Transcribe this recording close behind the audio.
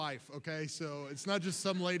wife, okay? So it's not just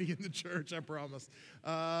some lady in the church, I promise.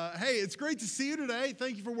 Hey, it's great to see you today.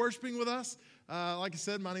 Thank you for worshiping with us. Like I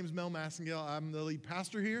said, my name is Mel Massengale. I'm the lead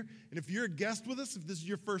pastor here. And if you're a guest with us, if this is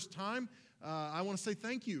your first time, I want to say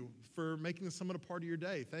thank you for making the summit a part of your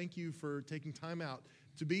day. Thank you for taking time out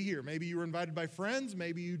to be here. Maybe you were invited by friends.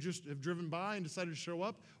 Maybe you just have driven by and decided to show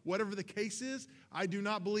up. Whatever the case is, I do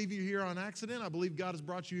not believe you're here on accident. I believe God has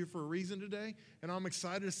brought you here for a reason today, and I'm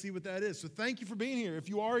excited to see what that is. So thank you for being here. If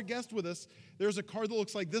you are a guest with us, there's a card that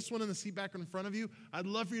looks like this one in the seat back in front of you. I'd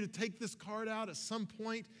love for you to take this card out at some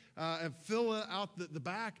point and fill it out the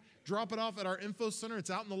back. Drop it off at our info center.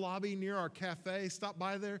 It's out in the lobby near our cafe. Stop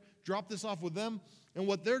by there. Drop this off with them. And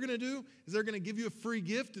what they're going to do is they're going to give you a free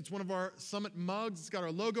gift. It's one of our Summit mugs. It's got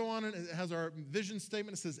our logo on it. It has our vision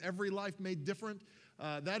statement. It says, "Every life made different."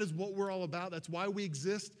 That is what we're all about. That's why we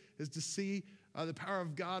exist, is to see the power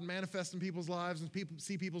of God manifest in people's lives and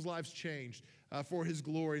see people's lives changed for His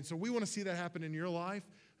glory. And so we want to see that happen in your life,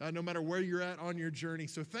 no matter where you're at on your journey.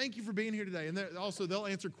 So thank you for being here today. And also, they'll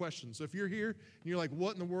answer questions. So if you're here and you're like,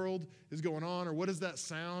 what in the world is going on? Or what does that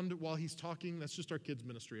sound while he's talking? That's just our kids'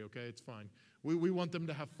 ministry, okay? It's fine. We want them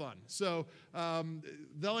to have fun. So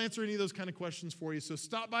they'll answer any of those kind of questions for you. So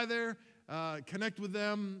stop by there, connect with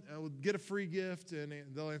them, get a free gift, and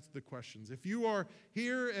they'll answer the questions. If you are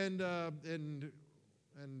here and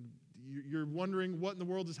you're wondering what in the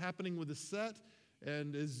world is happening with the set,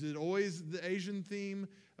 and is it always the Asian theme?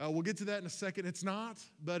 We'll get to that in a second. It's not,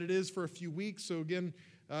 but it is for a few weeks. So again,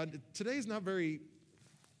 today isn't very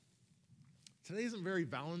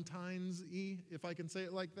Valentine's-y, if I can say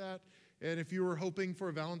it like that. And if you were hoping for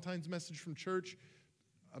a Valentine's message from church,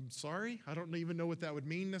 I'm sorry. I don't even know what that would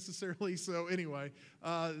mean necessarily. So anyway,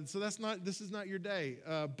 this is not your day.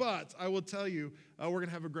 But I will tell you, we're going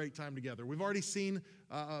to have a great time together. We've already seen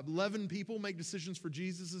 11 people make decisions for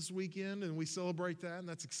Jesus this weekend, and we celebrate that, and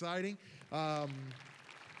that's exciting.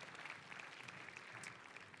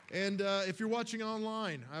 And if you're watching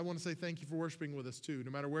online, I want to say thank you for worshiping with us too,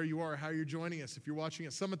 no matter where you are, how you're joining us. If you're watching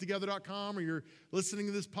at summittogether.com or you're listening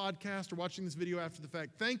to this podcast or watching this video after the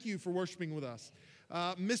fact, thank you for worshiping with us.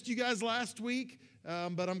 Missed you guys last week,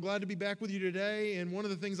 but I'm glad to be back with you today. And one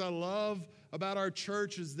of the things I love about our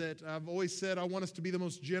church is that I've always said I want us to be the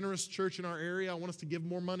most generous church in our area. I want us to give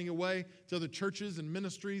more money away to other churches and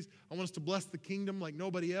ministries. I want us to bless the kingdom like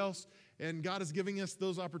nobody else. And God is giving us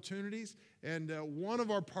those opportunities. And one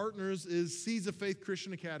of our partners is Seeds of Faith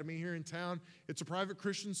Christian Academy here in town. It's a private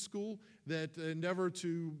Christian school that endeavor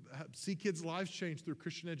to see kids' lives change through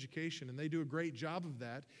Christian education, and they do a great job of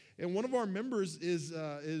that. And one of our members is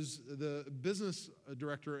the business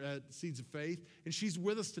director at Seeds of Faith, and she's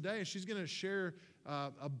with us today, and she's going to share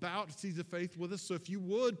about Seeds of Faith with us. So if you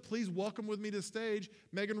would, please welcome with me to the stage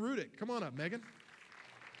Megan Rudick. Come on up, Megan.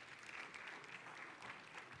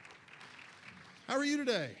 How are you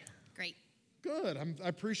today? Great. Good. I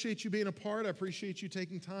appreciate you being a part. I appreciate you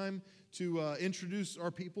taking time to introduce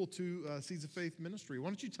our people to Seeds of Faith Ministry. Why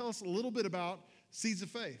don't you tell us a little bit about Seeds of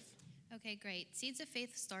Faith? Okay, great. Seeds of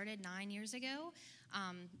Faith started 9 years ago.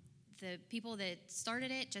 The people that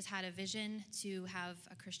started it just had a vision to have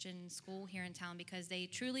a Christian school here in town because they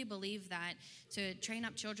truly believe that to train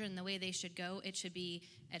up children the way they should go, it should be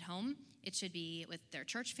at home, it should be with their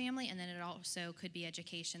church family, and then it also could be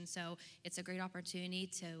education. So it's a great opportunity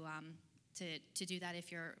to do that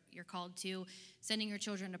if you're called to sending your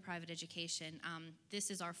children to private education. This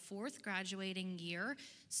is our 4th graduating year,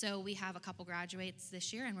 so we have a couple graduates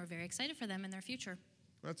this year, and we're very excited for them and their future.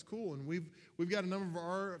 That's cool, and we've got a number of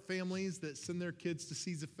our families that send their kids to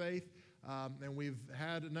Seeds of Faith, and we've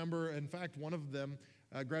had a number. In fact, one of them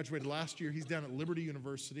graduated last year. He's down at Liberty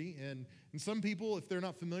University, and some people, if they're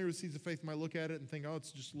not familiar with Seeds of Faith, might look at it and think, oh,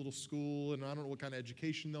 it's just a little school, and I don't know what kind of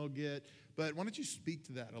education they'll get. But why don't you speak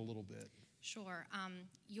to that a little bit? Sure.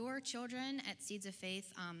 Your children at Seeds of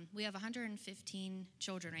Faith, we have 115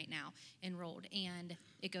 children right now enrolled, and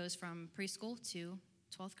it goes from preschool to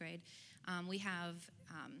 12th grade. We have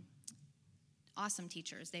awesome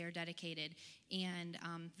teachers. They are dedicated and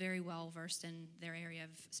very well versed in their area of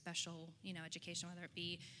special, education, whether it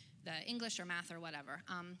be the English or math or whatever.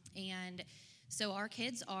 And so our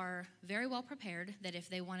kids are very well prepared that if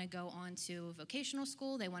they want to go on to vocational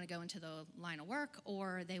school, they want to go into the line of work,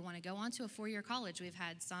 or they want to go on to a 4-year college. We've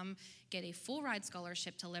had some get a full ride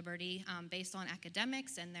scholarship to Liberty based on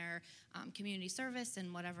academics and their community service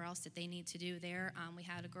and whatever else that they need to do there. We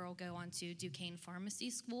had a girl go on to Duquesne Pharmacy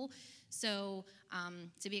School. So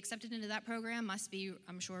to be accepted into that program must be,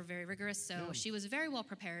 I'm sure, very rigorous. So yeah. She was very well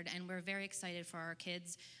prepared, and we're very excited for our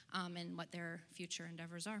kids and what their future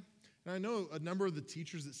endeavors are. And I know a number of the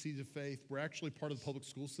teachers at Seeds of Faith were actually part of the public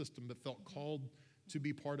school system that felt called to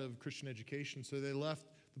be part of Christian education. So they left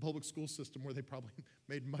the public school system where they probably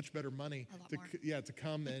made much better money to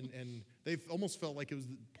come and they almost felt like it was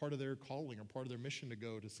part of their calling or part of their mission to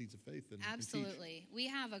go to Seeds of Faith and Absolutely. And teach. We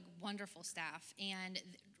have a wonderful staff, and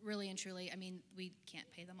really and truly, I mean, we can't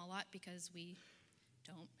pay them a lot because we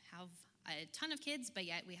don't have a ton of kids, but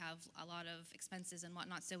yet we have a lot of expenses and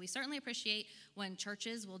whatnot. So we certainly appreciate when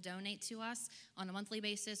churches will donate to us on a monthly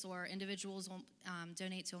basis, or individuals will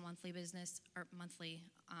donate to a monthly business or monthly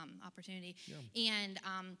opportunity. Yeah. And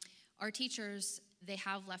our teachers, they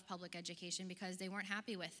have left public education because they weren't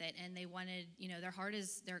happy with it, and they wanted, their heart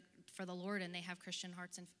is there for the Lord, and they have Christian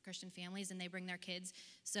hearts and Christian families, and they bring their kids.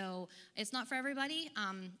 So it's not for everybody.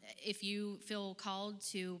 If you feel called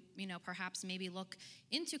to, perhaps maybe look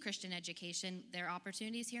into Christian education, there are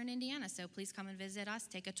opportunities here in Indiana. So please come and visit us,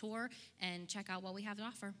 take a tour, and check out what we have to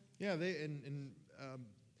offer. Yeah,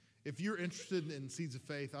 if you're interested in Seeds of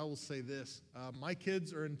Faith, I will say this. My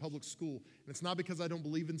kids are in public school, and it's not because I don't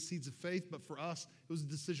believe in Seeds of Faith, but for us, it was a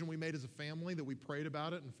decision we made as a family that we prayed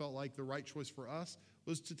about it and felt like the right choice for us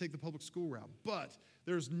was to take the public school route. But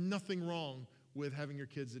there's nothing wrong with having your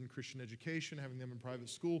kids in Christian education, having them in private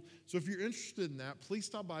school. So if you're interested in that, please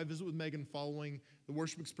stop by, visit with Megan following the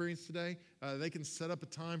worship experience today. They can set up a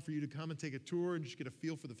time for you to come and take a tour and just get a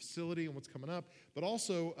feel for the facility and what's coming up. But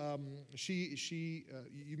also,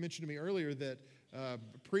 you mentioned to me earlier that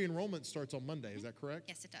pre-enrollment starts on Monday. Is that correct?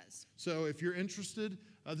 Yes, it does. So if you're interested,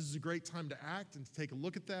 this is a great time to act and to take a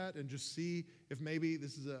look at that and just see if maybe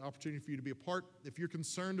this is an opportunity for you to be a part. If you're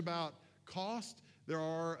concerned about cost, there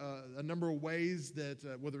are a number of ways that,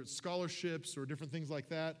 whether it's scholarships or different things like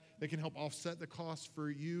that, they can help offset the cost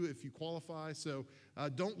for you if you qualify. So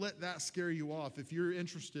don't let that scare you off. If you're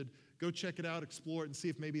interested, go check it out, explore it, and see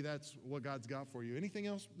if maybe that's what God's got for you. Anything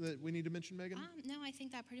else that we need to mention, Megan? No, I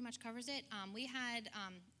think that pretty much covers it. We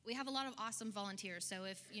have a lot of awesome volunteers. So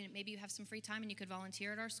if maybe you have some free time and you could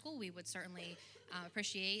volunteer at our school, we would certainly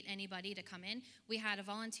appreciate anybody to come in. We had a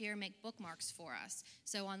volunteer make bookmarks for us.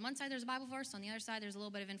 So on one side there's a Bible verse, on the other side there's a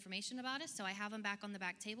little bit of information about us. So I have them back on the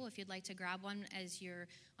back table. If you'd like to grab one as you're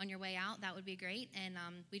on your way out, that would be great. And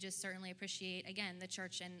we just certainly appreciate, again, the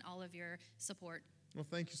church and all of your support. Well,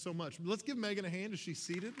 thank you so much. Let's give Megan a hand as she's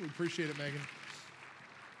seated. We appreciate it, Megan.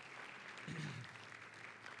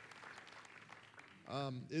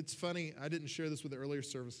 It's funny, I didn't share this with the earlier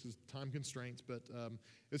service because time constraints, but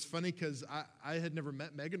it's funny because I had never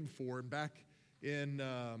met Megan before, and back in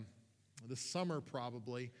the summer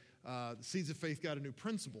probably, Seeds of Faith got a new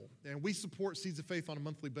principal, and we support Seeds of Faith on a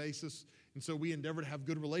monthly basis, and so we endeavor to have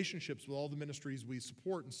good relationships with all the ministries we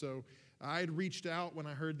support, and so I had reached out when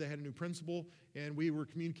I heard they had a new principal, and we were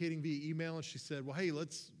communicating via email, and she said, well, hey,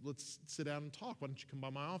 let's sit down and talk. Why don't you come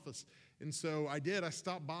by my office? And so I did. I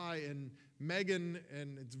stopped by, and Megan,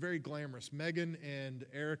 and it's very glamorous, Megan and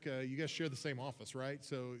Erica, you guys share the same office, right?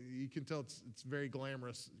 So you can tell it's very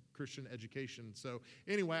glamorous Christian education. So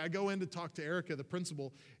anyway, I go in to talk to Erica, the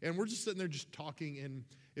principal, and we're just sitting there just talking. And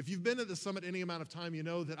if you've been at the summit any amount of time, you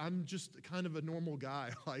know that I'm just kind of a normal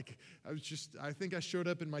guy. Like I think I showed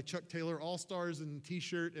up in my Chuck Taylor All-Stars and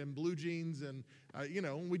T-shirt and blue jeans, and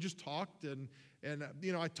we just talked and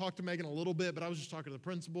I talked to Megan a little bit, but I was just talking to the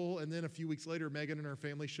principal. And then a few weeks later, Megan and her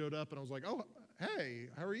family showed up, and I was like, oh, hey,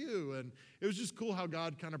 how are you? And it was just cool how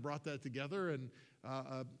God kind of brought that together. And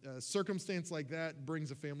a circumstance like that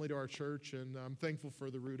brings a family to our church, and I'm thankful for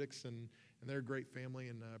the Rudicks, and they're a great family,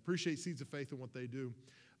 and appreciate Seeds of Faith and what they do.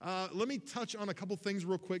 Let me touch on a couple things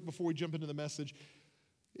real quick before we jump into the message.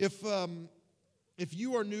 If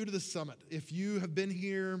you are new to the summit, if you have been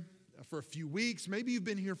here for a few weeks, maybe you've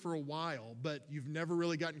been here for a while, but you've never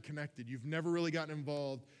really gotten connected, you've never really gotten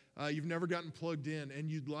involved, you've never gotten plugged in, and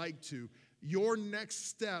you'd like to, your next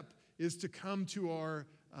step is to come to our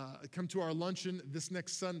luncheon this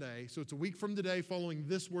next Sunday. So it's a week from today following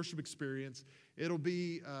this worship experience. It'll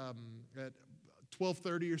be at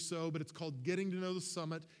 12:30 or so, but it's called Getting to Know the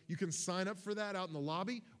Summit. You can sign up for that out in the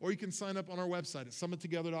lobby, or you can sign up on our website at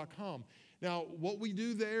summittogether.com. Now, what we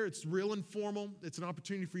do there, it's real informal. It's an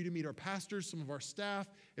opportunity for you to meet our pastors, some of our staff,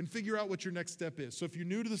 and figure out what your next step is. So if you're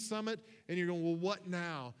new to the summit and you're going, well, what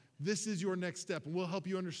now? This is your next step, and we'll help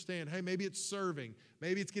you understand, hey, maybe it's serving.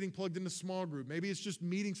 Maybe it's getting plugged into small group. Maybe it's just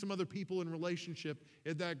meeting some other people in relationship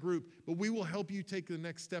at that group. But we will help you take the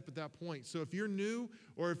next step at that point. So if you're new,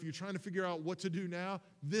 or if you're trying to figure out what to do now,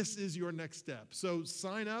 this is your next step. So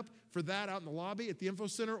sign up for that out in the lobby at the Info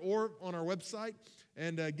Center or on our website,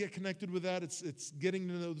 and get connected with that. It's Getting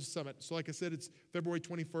to Know the Summit. So like I said, it's February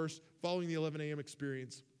 21st, following the 11 a.m.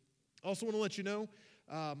 experience. Also want to let you know,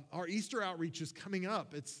 our Easter outreach is coming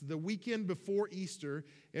up. It's the weekend before Easter,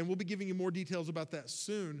 and we'll be giving you more details about that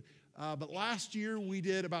soon. But last year, we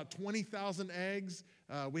did about 20,000 eggs.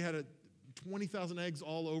 We had 20,000 eggs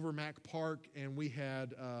all over Mack Park, and we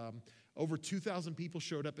had over 2,000 people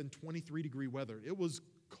showed up in 23-degree weather. It was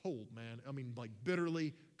cold, man. I mean, like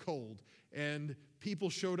bitterly cold. And people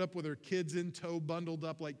showed up with their kids in tow, bundled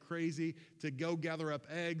up like crazy to go gather up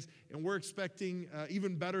eggs. And we're expecting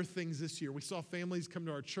even better things this year. We saw families come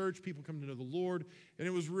to our church, people come to know the Lord, and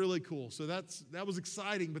it was really cool. So that was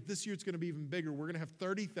exciting, but this year it's going to be even bigger. We're going to have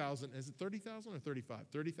 30,000. Is it 30,000 or 35?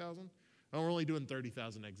 30,000? Oh, we're only doing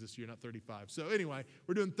 30,000 eggs this year, not 35. So anyway,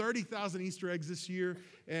 we're doing 30,000 Easter eggs this year,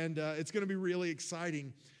 and it's going to be really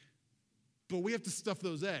exciting. But we have to stuff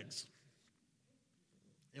those eggs.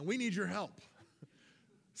 And we need your help.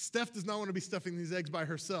 Steph does not want to be stuffing these eggs by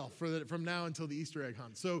herself from now until the Easter egg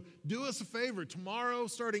hunt. So do us a favor. Tomorrow,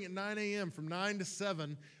 starting at 9 a.m., from 9 to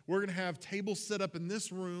 7, we're going to have tables set up in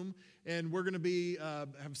this room, and we're going to be have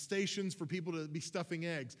stations for people to be stuffing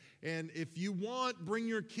eggs. And if you want, bring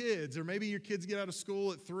your kids, or maybe your kids get out of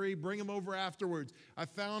school at 3, bring them over afterwards. I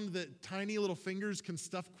found that tiny little fingers can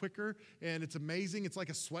stuff quicker, and it's amazing. It's like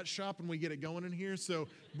a sweatshop when we get it going in here. So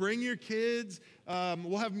bring your kids.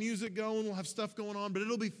 We'll have music going. We'll have stuff going on, but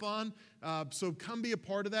it'll be fun. So come be a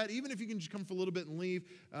part of that, even if you can just come for a little bit and leave.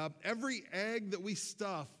 Every egg that we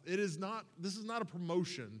stuff, this is not a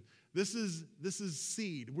promotion. This is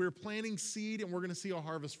seed. We're planting seed, and we're going to see a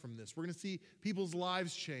harvest from this. We're going to see people's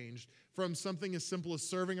lives changed from something as simple as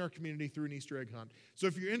serving our community through an Easter egg hunt. So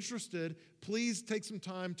if you're interested, please take some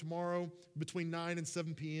time tomorrow between 9 and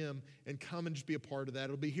 7 p.m. and come and just be a part of that.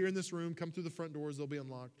 It'll be here in this room. Come through the front doors. They'll be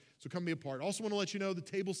unlocked. So come be a part. Also want to let you know the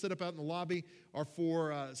tables set up out in the lobby are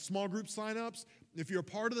for small group signups. If you're a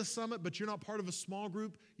part of the summit, but you're not part of a small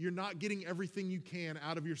group, you're not getting everything you can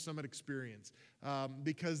out of your summit experience.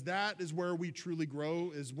 Because that is where we truly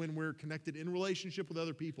grow, is when we're connected in relationship with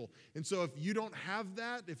other people. And so if you don't have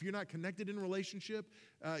that, if you're not connected in relationship,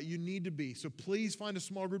 you need to be. So please find a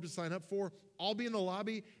small group to sign up for. I'll be in the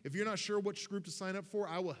lobby. If you're not sure which group to sign up for,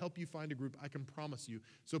 I will help you find a group. I can promise you.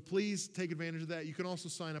 So please take advantage of that. You can also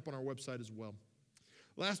sign up on our website as well.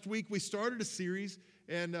 Last week, we started a series,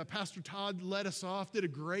 and Pastor Todd led us off, did a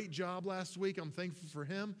great job last week. I'm thankful for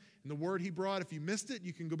him and the word he brought. If you missed it,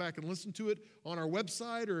 you can go back and listen to it on our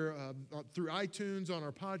website or through iTunes on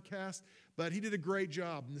our podcast. But he did a great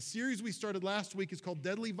job. And the series we started last week is called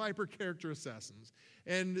Deadly Viper Character Assassins.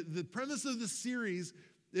 And the premise of the series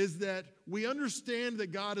is that we understand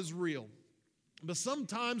that God is real. But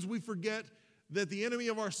sometimes we forget that the enemy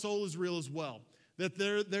of our soul is real as well. That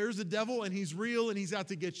there's a devil, and he's real, and he's out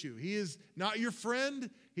to get you. He is not your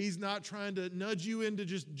friend. He's not trying to nudge you into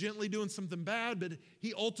just gently doing something bad, but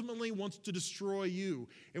he ultimately wants to destroy you.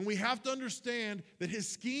 And we have to understand that his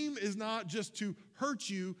scheme is not just to hurt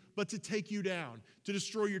you, but to take you down, to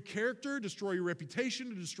destroy your character, destroy your reputation,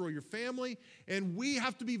 to destroy your family. And we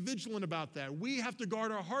have to be vigilant about that. We have to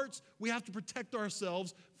guard our hearts. We have to protect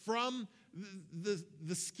ourselves from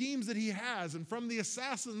the schemes that he has and from the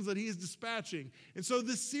assassins that he is dispatching. And so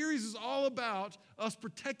this series is all about us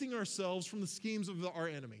protecting ourselves from the schemes of our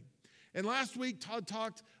enemy. And last week, Todd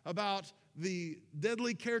talked about the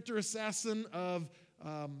deadly character assassin of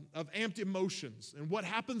amped emotions and what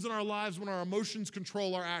happens in our lives when our emotions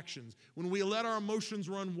control our actions, when we let our emotions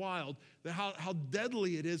run wild, how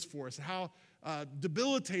deadly it is for us, how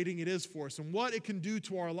debilitating it is for us, and what it can do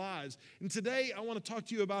to our lives. And today, I want to talk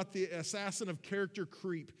to you about the assassin of character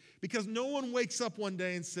creep, because no one wakes up one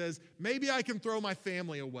day and says, maybe I can throw my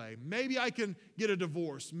family away. Maybe I can get a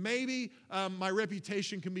divorce. Maybe my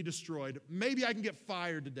reputation can be destroyed. Maybe I can get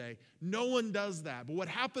fired today. No one does that. But what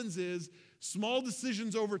happens is small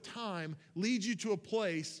decisions over time lead you to a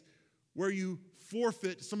place where you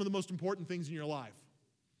forfeit some of the most important things in your life.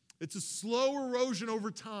 It's a slow erosion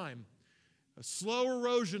over time. A slow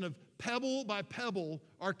erosion of pebble by pebble,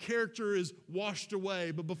 our character is washed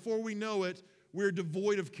away. But before we know it, we're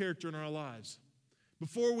devoid of character in our lives.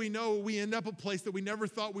 Before we know it, we end up a place that we never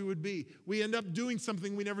thought we would be. We end up doing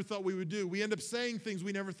something we never thought we would do. We end up saying things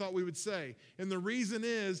we never thought we would say. And the reason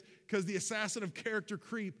is because the assassin of character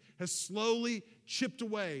creep has slowly chipped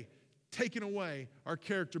away, taken away our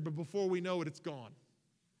character. But before we know it, it's gone.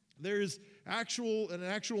 There's an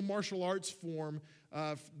actual martial arts form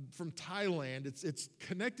from Thailand. It's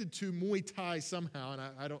connected to Muay Thai somehow, and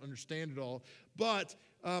I don't understand it all. But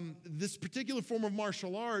this particular form of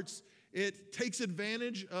martial arts, it takes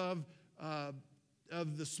advantage of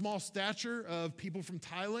the small stature of people from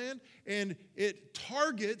Thailand, and it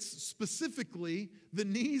targets specifically the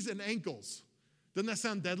knees and ankles. Doesn't that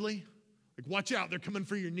sound deadly? Like, watch out, they're coming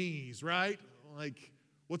for your knees, right? Like,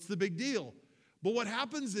 what's the big deal? But what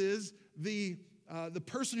happens is the the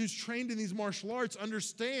person who's trained in these martial arts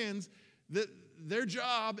understands that their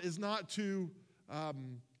job is not to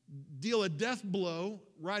deal a death blow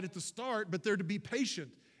right at the start, but they're to be patient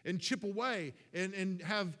and chip away and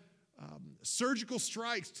have surgical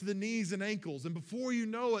strikes to the knees and ankles. And before you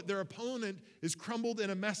know it, their opponent is crumbled in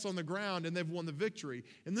a mess on the ground and they've won the victory.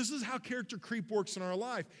 And this is how character creep works in our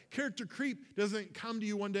life. Character creep doesn't come to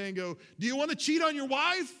you one day and go, do you want to cheat on your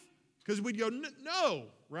wife? Because we'd go, no,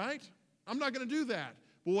 right? I'm not going to do that.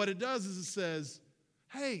 But what it does is it says,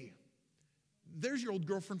 hey, there's your old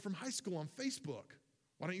girlfriend from high school on Facebook.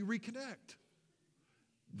 Why don't you reconnect?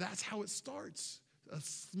 That's how it starts. A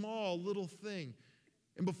small little thing.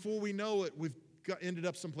 And before we know it, we've ended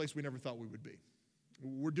up someplace we never thought we would be.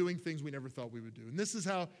 We're doing things we never thought we would do. And this is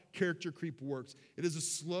how character creep works. It is a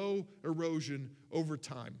slow erosion over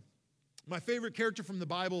time. My favorite character from the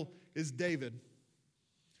Bible is David.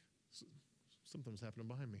 Something's happening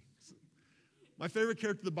behind me. My favorite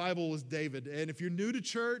character of the Bible is David. And if you're new to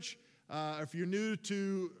church, if you're new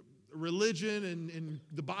to religion and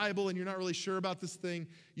the Bible and you're not really sure about this thing,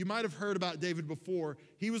 you might have heard about David before.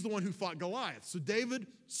 He was the one who fought Goliath. So David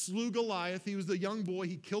slew Goliath. He was the young boy.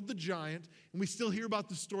 He killed the giant. And we still hear about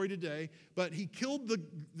the story today. But he killed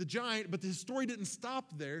the giant, but his story didn't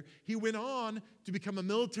stop there. He went on to become a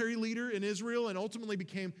military leader in Israel and ultimately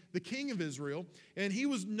became the king of Israel. And he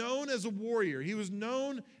was known as a warrior. He was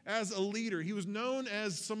known as a leader. He was known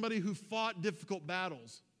as somebody who fought difficult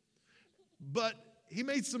battles. But he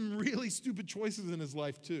made some really stupid choices in his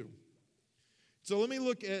life too. So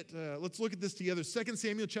let's look at this together. 2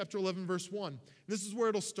 Samuel chapter 11, verse 1. This is where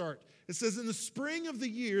it'll start. It says, in the spring of the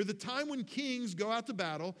year, the time when kings go out to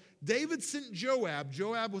battle, David sent Joab.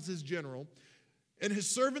 Joab was his general, and his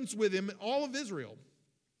servants with him, all of Israel.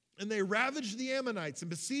 And they ravaged the Ammonites and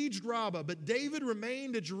besieged Rabbah, but David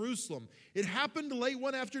remained at Jerusalem. It happened late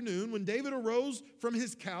one afternoon when David arose from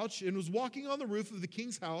his couch and was walking on the roof of the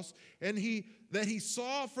king's house, and he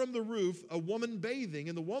saw from the roof a woman bathing,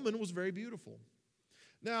 and the woman was very beautiful.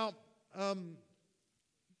 Now,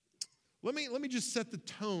 let me just set the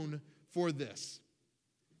tone for this.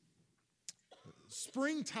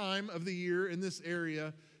 Springtime of the year in this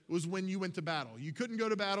area was when you went to battle. You couldn't go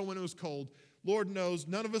to battle when it was cold. Lord knows,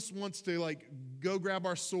 none of us wants to go grab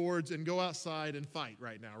our swords and go outside and fight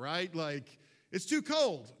right now, right? It's too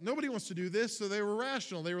cold. Nobody wants to do this, so they were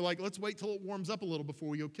rational. They were like, let's wait till it warms up a little before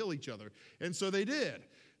we go kill each other. And so they did.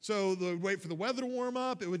 So they would wait for the weather to warm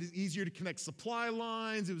up. It was easier to connect supply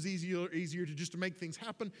lines. It was easier to just to make things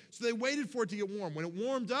happen. So they waited for it to get warm. When it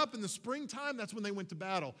warmed up in the springtime, that's when they went to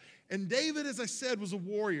battle. And David, as I said, was a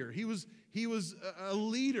warrior. He was a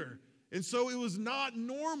leader. And so it was not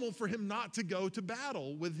normal for him not to go to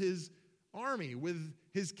battle with his army, with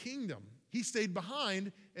his kingdom. He stayed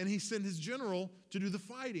behind and he sent his general to do the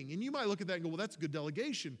fighting. And you might look at that and go, well, that's a good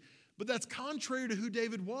delegation. But that's contrary to who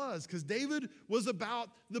David was, because David was about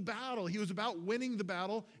the battle. He was about winning the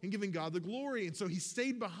battle and giving God the glory. And so he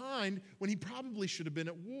stayed behind when he probably should have been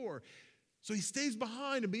at war. So he stays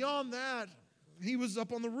behind, and beyond that, he was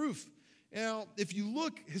up on the roof. Now, if you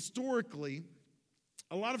look historically,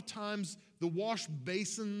 a lot of times the wash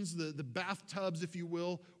basins, the bathtubs, if you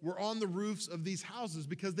will, were on the roofs of these houses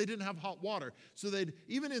because they didn't have hot water. So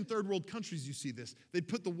even in third world countries you see this, they'd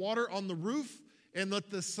put the water on the roof and let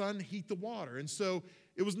the sun heat the water. And so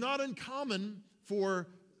it was not uncommon for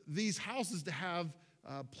these houses to have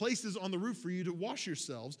places on the roof for you to wash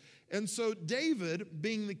yourselves. And so David,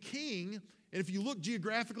 being the king, and if you look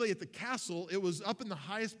geographically at the castle, it was up in the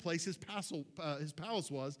highest place his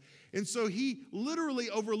palace was. And so he literally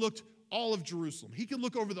overlooked all of Jerusalem. He could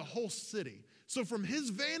look over the whole city. So from his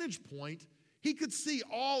vantage point, he could see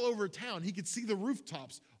all over town. He could see the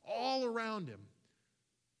rooftops all around him.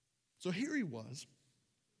 So here he was,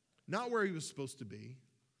 not where he was supposed to be,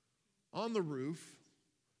 on the roof,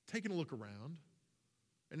 taking a look around,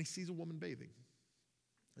 and he sees a woman bathing.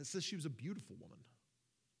 It says she was a beautiful woman.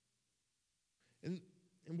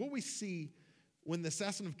 And what we see when the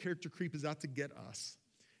assassin of character creep is out to get us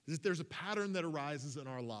is that there's a pattern that arises in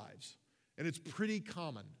our lives. And it's pretty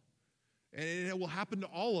common. And it will happen to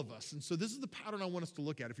all of us. And so this is the pattern I want us to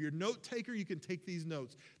look at. If you're a note taker, you can take these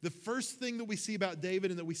notes. The first thing that we see about David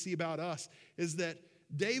and that we see about us is that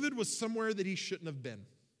David was somewhere that he shouldn't have been.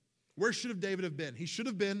 Where should David have been? He should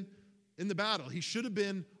have been in the battle. He should have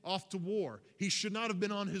been off to war. He should not have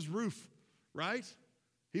been on his roof, right?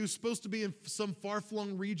 He was supposed to be in some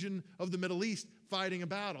far-flung region of the Middle East fighting a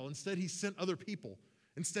battle. Instead, he sent other people.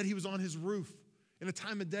 Instead, he was on his roof in a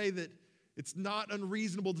time of day that it's not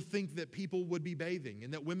unreasonable to think that people would be bathing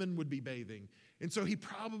and that women would be bathing. And so he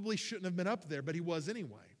probably shouldn't have been up there, but he was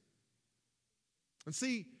anyway. And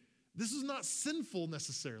see, This is not sinful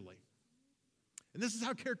necessarily. And this is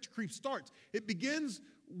how character creep starts. It begins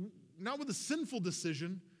not with a sinful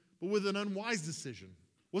decision, but with an unwise decision.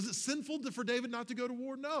 Was it sinful for David not to go to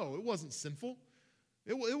war? No, it wasn't sinful.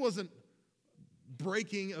 It wasn't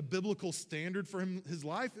breaking a biblical standard for his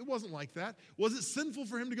life. It wasn't like that. Was it sinful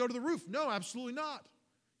for him to go to the roof? No, absolutely not.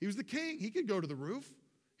 He was the king. He could go to the roof.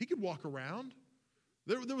 He could walk around.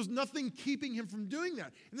 There was nothing keeping him from doing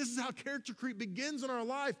that. And this is how character creep begins in our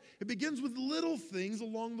life. It begins with little things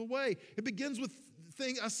along the way. It begins with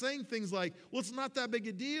us saying things like, well, it's not that big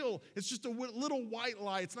a deal. It's just a little white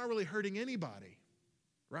lie. It's not really hurting anybody,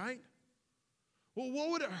 right? Well, what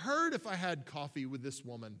would it hurt if I had coffee with this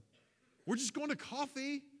woman? We're just going to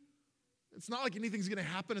coffee. It's not like anything's going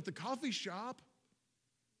to happen at the coffee shop.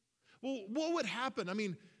 Well, what would happen? I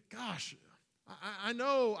mean, gosh, I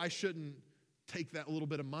know I shouldn't take that little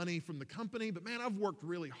bit of money from the company, but man, I've worked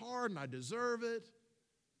really hard and I deserve it.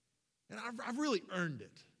 And I've really earned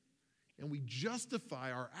it. And we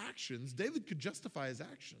justify our actions. David could justify his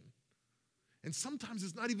action. And sometimes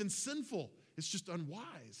it's not even sinful. It's just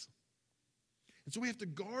unwise. And so we have to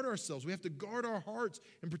guard ourselves. We have to guard our hearts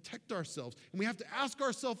and protect ourselves. And we have to ask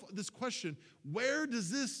ourselves this question: where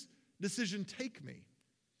does this decision take me?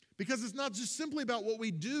 Because it's not just simply about what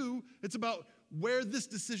we do, it's about where this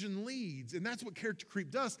decision leads. And that's what character creep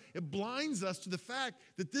does. It blinds us to the fact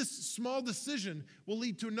that this small decision will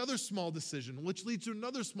lead to another small decision, which leads to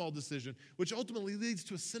another small decision, which ultimately leads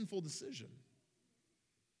to a sinful decision.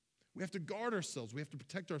 We have to guard ourselves. We have to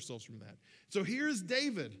protect ourselves from that. So here's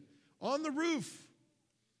David on the roof,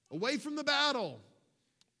 away from the battle.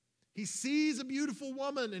 He sees a beautiful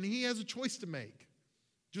woman and he has a choice to make,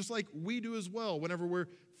 just like we do as well whenever we're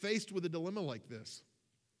faced with a dilemma like this.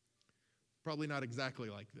 Probably not exactly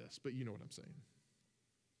like this, but you know what I'm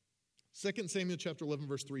saying. 2 Samuel chapter 11,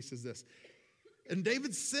 verse 3 says this: "And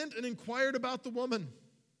David sent and inquired about the woman.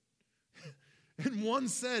 And one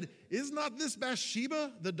said, 'Is not this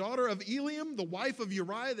Bathsheba, the daughter of Eliam, the wife of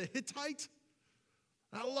Uriah the Hittite?'"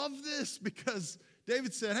 I love this because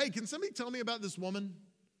David said, "Hey, can somebody tell me about this woman?"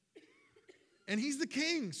 And he's the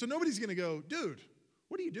king, so nobody's going to go, "Dude,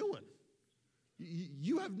 what are you doing?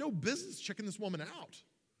 You have no business checking this woman out.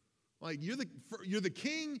 Like, you're the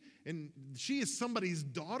king, and she is somebody's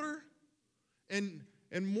daughter. And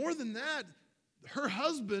more than that, her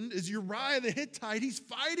husband is Uriah the Hittite. He's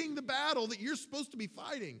fighting the battle that you're supposed to be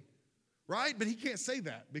fighting, right? But he can't say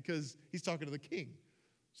that because he's talking to the king.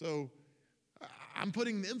 So I'm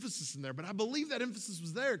putting the emphasis in there, but I believe that emphasis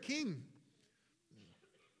was there. King,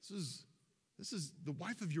 this is the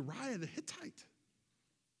wife of Uriah the Hittite.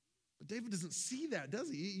 But David doesn't see that, does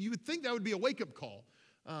he? You would think that would be a wake-up call.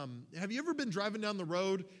 Have you ever been driving down the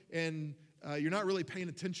road and you're not really paying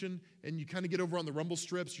attention and you kind of get over on the rumble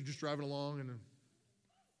strips, you're just driving along and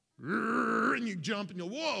you jump and you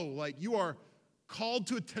go, whoa, like you are called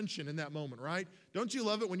to attention in that moment, right? Don't you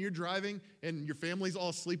love it when you're driving and your family's all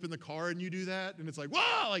asleep in the car and you do that and it's like,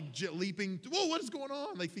 whoa, like leaping, whoa, what is going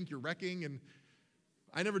on? They think you're wrecking, and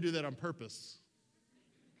I never do that on purpose.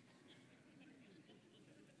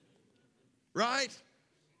 Right?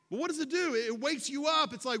 But what does it do? It wakes you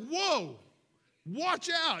up. It's like, whoa, watch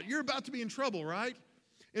out. You're about to be in trouble, right?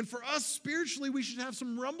 And for us spiritually, we should have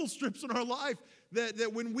some rumble strips in our life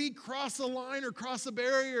that when we cross a line or cross a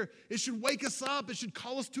barrier, it should wake us up. It should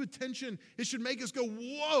call us to attention. It should make us go,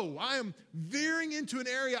 whoa, I am veering into an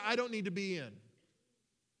area I don't need to be in.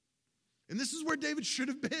 And this is where David should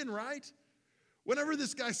have been, right? Whenever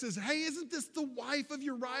this guy says, hey, isn't this the wife of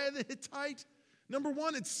Uriah the Hittite? Number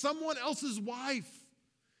one, it's someone else's wife.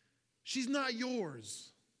 She's not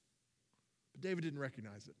yours. But David didn't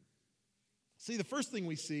recognize it. See, the first thing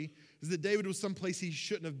we see is that David was someplace he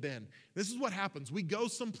shouldn't have been. This is what happens. We go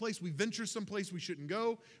someplace, we venture someplace we shouldn't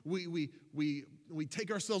go. We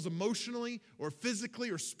take ourselves emotionally or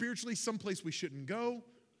physically or spiritually someplace we shouldn't go.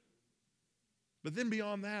 But then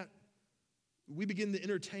beyond that, we begin to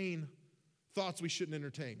entertain thoughts we shouldn't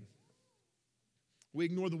entertain. We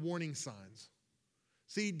ignore the warning signs.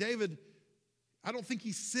 See, David, I don't think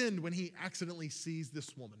he sinned when he accidentally sees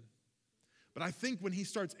this woman. But I think when he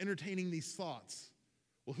starts entertaining these thoughts,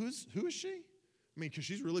 well, who is she? I mean, because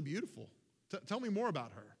she's really beautiful. Tell me more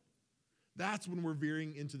about her. That's when we're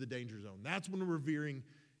veering into the danger zone. That's when we're veering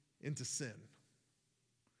into sin.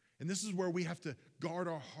 And this is where we have to guard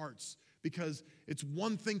our hearts, because it's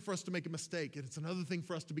one thing for us to make a mistake, and it's another thing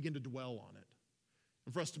for us to begin to dwell on it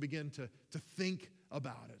and for us to begin to think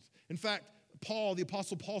about it. In fact, Paul, the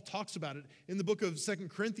Apostle Paul, talks about it in the book of 2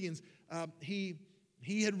 Corinthians.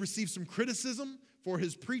 He had received some criticism for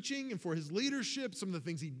his preaching and for his leadership, some of the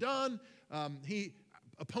things he'd done.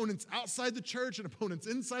 opponents outside the church and opponents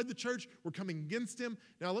inside the church were coming against him.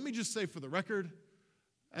 Now, let me just say for the record,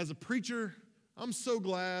 as a preacher, I'm so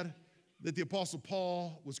glad that the Apostle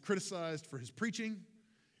Paul was criticized for his preaching.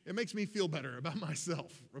 It makes me feel better about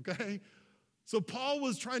myself, okay? So Paul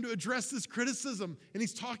was trying to address this criticism, and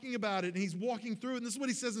he's talking about it, and he's walking through it. And this is what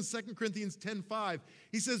he says in 2 Corinthians 10:5.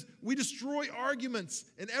 He says, we destroy arguments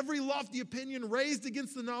and every lofty opinion raised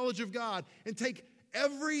against the knowledge of God and take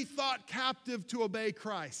every thought captive to obey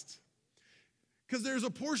Christ. Because there's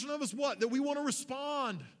a portion of us, what? That we want to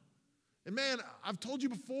respond. And man, I've told you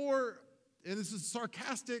before, and this is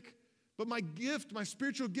sarcastic, but my gift, my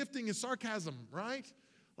spiritual gifting is sarcasm, right?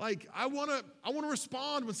 Like, I want to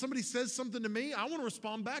respond when somebody says something to me. I want to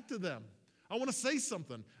respond back to them. I want to say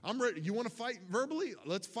something. I'm ready. You want to fight verbally?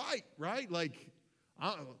 Let's fight, right? Like,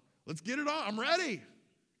 let's get it on. I'm ready.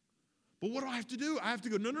 But what do I have to do? I have to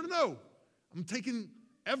go, no. I'm taking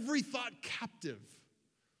every thought captive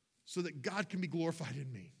so that God can be glorified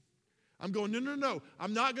in me. I'm going, no.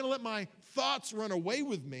 I'm not going to let my thoughts run away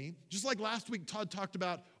with me. Just like last week, Todd talked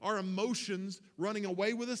about our emotions running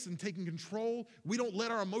away with us and taking control. We don't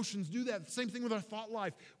let our emotions do that. Same thing with our thought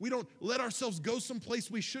life. We don't let ourselves go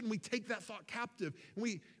someplace we shouldn't. We take that thought captive.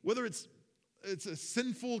 And whether it's a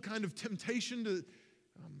sinful kind of temptation to,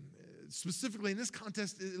 specifically in this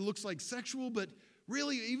context, it looks like sexual, but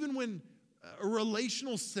really even when a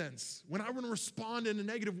relational sense, when I want to respond in a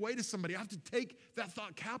negative way to somebody, I have to take that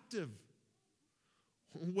thought captive.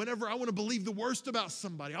 Whenever I want to believe the worst about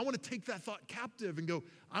somebody, I want to take that thought captive and go,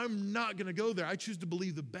 I'm not going to go there. I choose to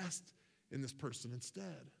believe the best in this person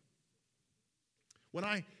instead. When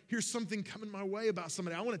I hear something coming my way about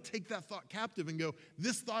somebody, I want to take that thought captive and go,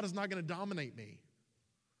 this thought is not going to dominate me.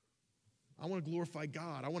 I want to glorify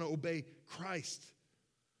God. I want to obey Christ.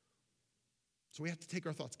 So we have to take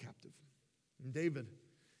our thoughts captive. And David,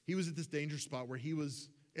 he was at this danger spot where he was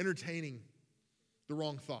entertaining the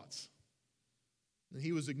wrong thoughts. And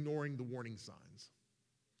he was ignoring the warning signs.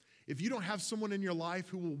 If you don't have someone in your life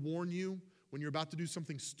who will warn you when you're about to do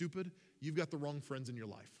something stupid, you've got the wrong friends in your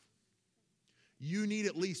life. You need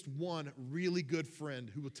at least one really good friend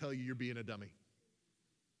who will tell you you're being a dummy.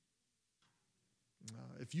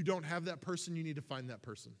 If you don't have that person, you need to find that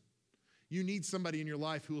person. You need somebody in your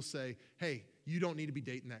life who will say, hey, you don't need to be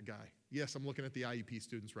dating that guy. Yes, I'm looking at the IUP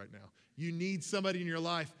students right now. You need somebody in your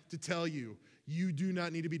life to tell you, you do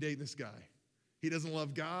not need to be dating this guy. He doesn't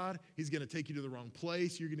love God. He's going to take you to the wrong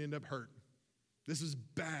place. You're going to end up hurt. This is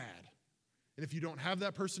bad. And if you don't have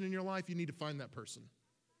that person in your life, you need to find that person.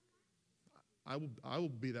 I will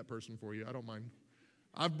be that person for you. I don't mind.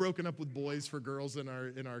 I've broken up with boys for girls in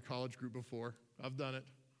our college group before. I've done it.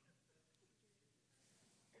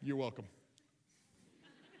 You're welcome.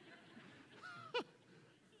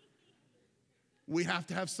 We have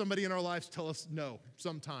to have somebody in our lives tell us no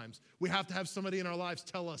sometimes. We have to have somebody in our lives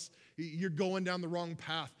tell us, you're going down the wrong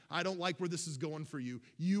path. I don't like where this is going for you.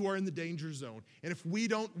 You are in the danger zone. And if we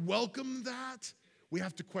don't welcome that, we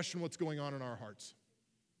have to question what's going on in our hearts.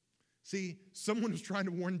 See, someone was trying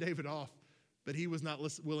to warn David off, but he was not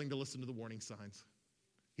willing to listen to the warning signs.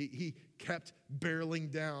 He kept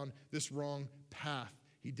barreling down this wrong path.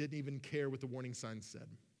 He didn't even care what the warning signs said.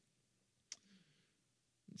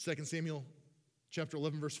 2 Samuel chapter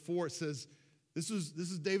 11, verse 4, it says, this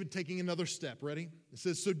is David taking another step. Ready? It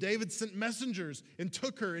says, so David sent messengers and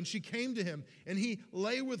took her, and she came to him, and he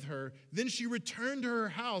lay with her. Then she returned to her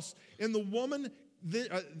house, and the woman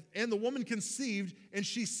conceived, and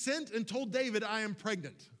she sent and told David, I am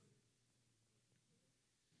pregnant.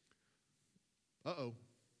 Uh-oh.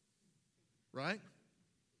 Right?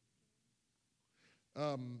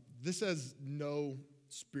 This has no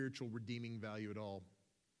spiritual redeeming value at all,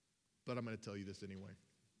 but I'm going to tell you this anyway.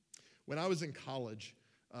 When I was in college,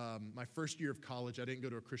 my first year of college, I didn't go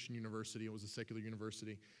to a Christian university. It was a secular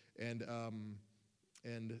university. And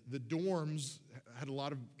the dorms had a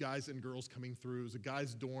lot of guys and girls coming through. It was a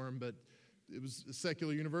guy's dorm, but it was a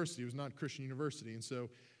secular university. It was not a Christian university. And so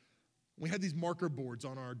we had these marker boards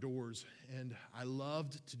on our doors, and I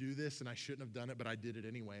loved to do this, and I shouldn't have done it, but I did it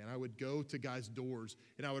anyway. And I would go to guys' doors,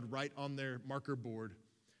 and I would write on their marker board,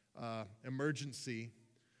 emergency,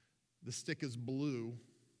 the stick is blue,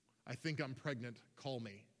 I think I'm pregnant, call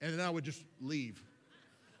me. And then I would just leave.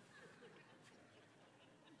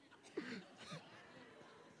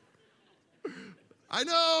 I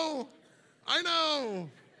know.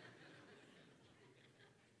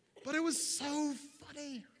 But it was so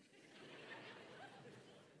funny.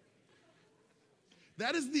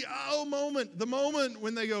 That is the moment, the moment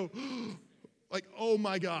when they go, like, oh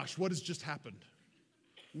my gosh, what has just happened?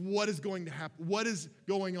 What is going to happen? What is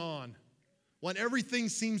going on? when everything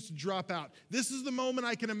seems to drop out. This is the moment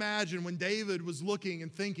I can imagine when David was looking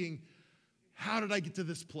and thinking, how did I get to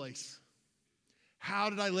this place? How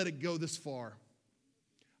did I let it go this far?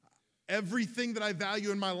 Everything that I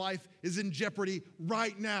value in my life is in jeopardy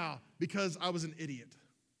right now because I was an idiot.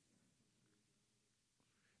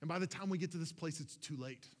 And by the time we get to this place, it's too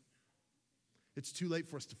late. It's too late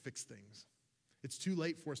for us to fix things. It's too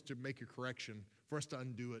late for us to make a correction, for us to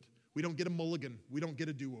undo it. We don't get a mulligan. We don't get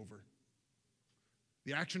a do-over.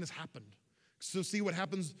 The action has happened. So see what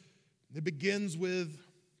happens. It begins with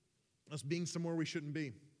us being somewhere we shouldn't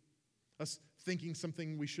be, us thinking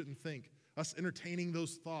something we shouldn't think, us entertaining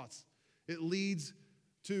those thoughts. It leads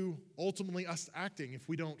to ultimately us acting if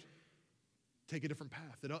we don't take a different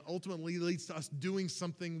path. It ultimately leads to us doing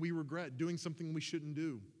something we regret, doing something we shouldn't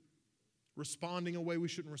do, responding a way we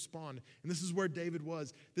shouldn't respond. And this is where David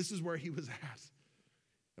was. This is where he was at.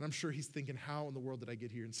 And I'm sure he's thinking, how in the world did I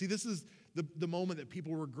get here? And see, this is the moment that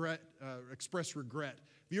people express regret.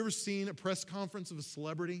 Have you ever seen a press conference of a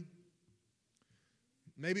celebrity?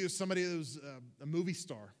 Maybe it was somebody that was a movie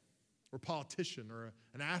star or politician or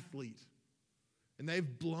an athlete. And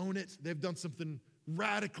they've blown it. They've done something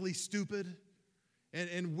radically stupid.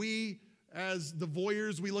 And we, as the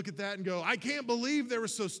voyeurs, we look at that and go, I can't believe they were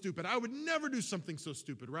so stupid. I would never do something so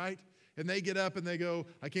stupid, right? And they get up and they go,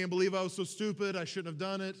 I can't believe I was so stupid. I shouldn't have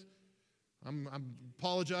done it. I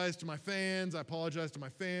apologize to my fans. I apologize to my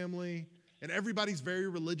family. And everybody's very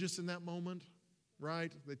religious in that moment,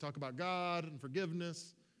 right? They talk about God and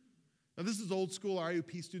forgiveness. Now, this is old school. Our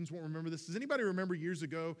IUP students won't remember this. Does anybody remember years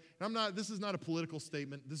ago? And this is not a political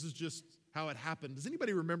statement. This is just how it happened. Does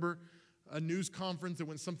anybody remember a news conference that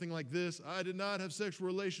went something like this? I did not have sexual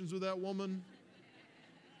relations with that woman.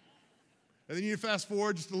 And then you fast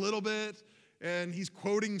forward just a little bit, and he's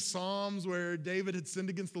quoting Psalms where David had sinned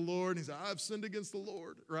against the Lord. And he said, I've sinned against the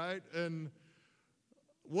Lord, right? And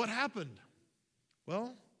what happened?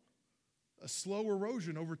 Well, a slow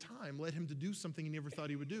erosion over time led him to do something he never thought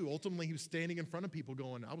he would do. Ultimately, he was standing in front of people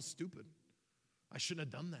going, I was stupid. I shouldn't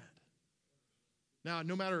have done that. Now,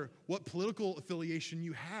 no matter what political affiliation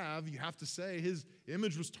you have to say his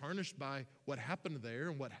image was tarnished by what happened there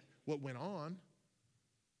and what went on.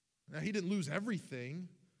 Now, he didn't lose everything,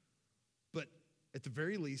 but at the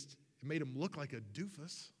very least, it made him look like a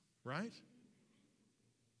doofus, right?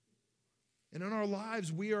 And in our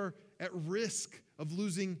lives, we are at risk of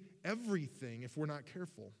losing everything if we're not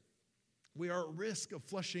careful. We are at risk of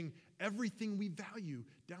flushing everything we value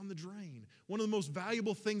down the drain. One of the most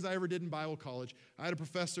valuable things I ever did in Bible college, I had a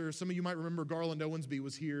professor, some of you might remember Garland Owensby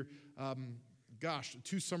was here,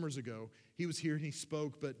 2 summers ago. He was here and he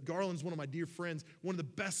spoke, but Garland's one of my dear friends. One of the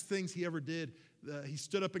best things he ever did, he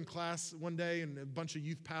stood up in class one day and a bunch of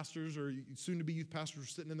youth pastors or soon-to-be youth pastors were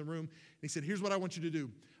sitting in the room. And he said, here's what I want you to do.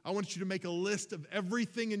 I want you to make a list of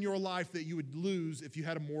everything in your life that you would lose if you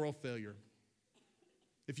had a moral failure.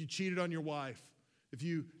 If you cheated on your wife, if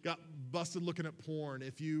you got busted looking at porn,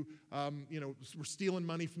 if you were stealing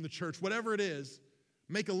money from the church, whatever it is,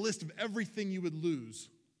 make a list of everything you would lose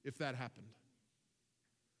if that happened.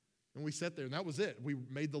 And we sat there, and that was it. We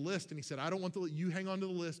made the list, and he said, I don't want you hang on to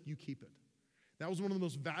the list, you keep it. That was one of the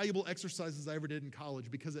most valuable exercises I ever did in college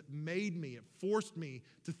because it forced me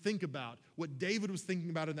to think about what David was thinking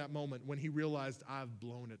about in that moment when he realized I've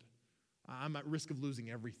blown it. I'm at risk of losing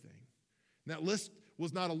everything. And that list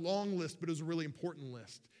was not a long list, but it was a really important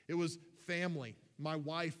list. It was family, my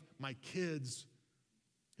wife, my kids.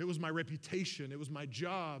 It was my reputation. It was my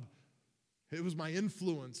job. It was my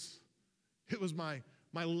influence. It was my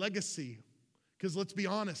legacy. Because let's be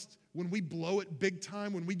honest, when we blow it big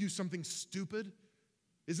time, when we do something stupid,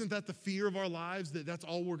 isn't that the fear of our lives that that's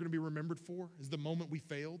all we're going to be remembered for, is the moment we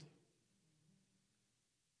failed?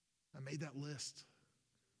 I made that list.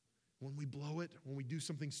 When we blow it, when we do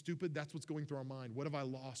something stupid, that's what's going through our mind. What have I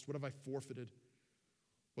lost? What have I forfeited?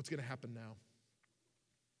 What's going to happen now?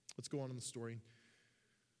 Let's go on in the story.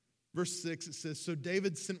 Verse 6, it says, So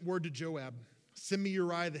David sent word to Joab, send me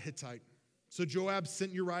Uriah the Hittite. So Joab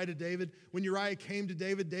sent Uriah to David. When Uriah came to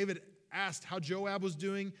David, David asked how Joab was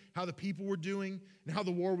doing, how the people were doing, and how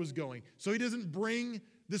the war was going. So he doesn't bring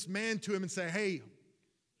this man to him and say, hey,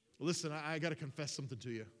 listen, I got to confess something to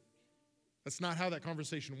you. That's not how that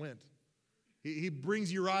conversation went. He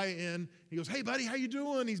brings Uriah in. He goes, hey, buddy, how you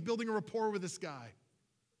doing? He's building a rapport with this guy,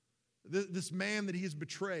 this man that he has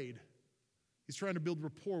betrayed. He's trying to build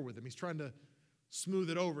rapport with him. He's trying to smooth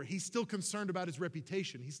it over. He's still concerned about his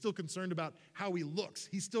reputation. He's still concerned about how he looks.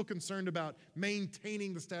 He's still concerned about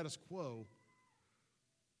maintaining the status quo.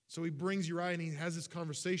 So he brings Uriah and he has this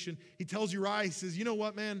conversation. He tells Uriah, he says, you know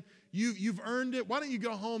what, man? You've earned it. Why don't you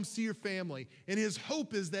go home, see your family? And his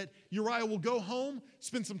hope is that Uriah will go home,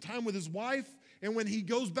 spend some time with his wife, and when he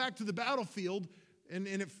goes back to the battlefield, and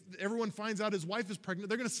if everyone finds out his wife is pregnant,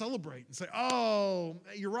 they're going to celebrate and say, oh,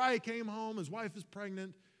 Uriah came home, his wife is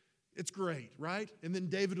pregnant. It's great, right? And then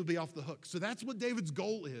David will be off the hook. So that's what David's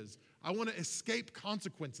goal is. I want to escape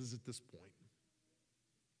consequences at this point.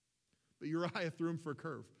 But Uriah threw him for a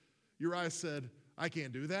curve. Uriah said, I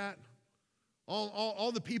can't do that.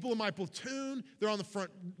 All the people in my platoon, they're on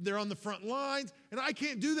the front lines, and I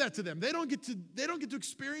can't do that to them. They don't get to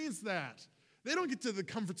experience that. They don't get to the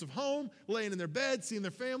comforts of home, laying in their bed, seeing their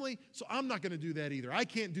family, so I'm not going to do that either. I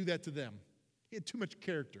can't do that to them. He had too much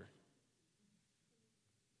character.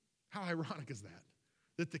 How ironic is that?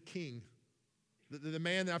 That the king, the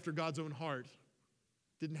man after God's own heart,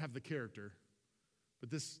 didn't have the character, but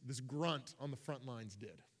this grunt on the front lines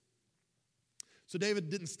did. So David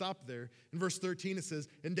didn't stop there. In verse 13 it says,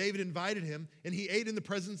 and David invited him, and he ate in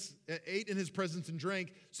his presence and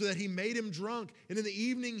drank, so that he made him drunk. And in the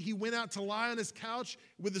evening he went out to lie on his couch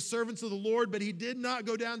with the servants of the Lord, but he did not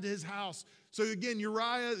go down to his house. So again,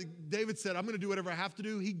 David said, I'm going to do whatever I have to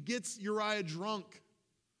do. He gets Uriah drunk.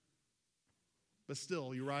 But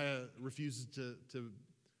still, Uriah refuses to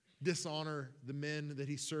dishonor the men that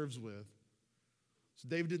he serves with. So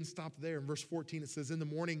David didn't stop there. In verse 14, it says, in the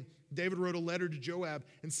morning, David wrote a letter to Joab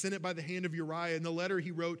and sent it by the hand of Uriah. In the letter he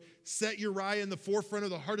wrote, set Uriah in the forefront of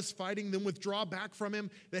the hardest fighting, then withdraw back from him,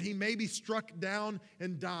 that he may be struck down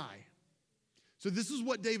and die. So this is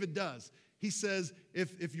what David does. He says,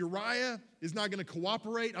 if Uriah is not going to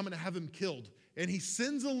cooperate, I'm going to have him killed. And he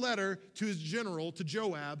sends a letter to his general, to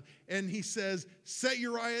Joab, and he says, set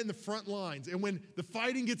Uriah in the front lines. And when the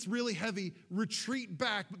fighting gets really heavy, retreat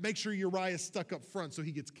back, but make sure Uriah is stuck up front so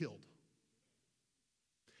he gets killed.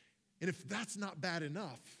 And if that's not bad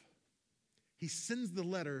enough, he sends the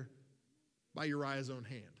letter by Uriah's own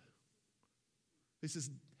hand. He says,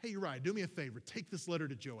 hey, Uriah, do me a favor. Take this letter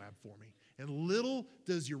to Joab for me. And little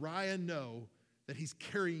does Uriah know that he's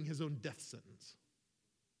carrying his own death sentence.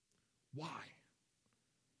 Why?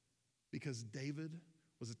 Because David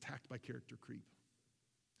was attacked by character creep.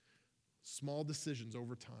 Small decisions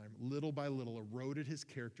over time, little by little, eroded his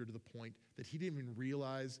character to the point that he didn't even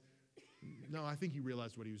realize. No, I think he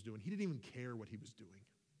realized what he was doing. He didn't even care what he was doing.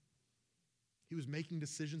 He was making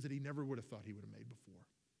decisions that he never would have thought he would have made before.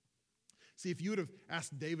 See, if you would have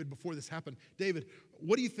asked David before this happened, David,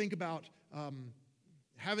 what do you think about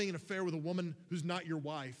having an affair with a woman who's not your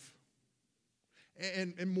wife?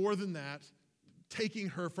 And more than that, taking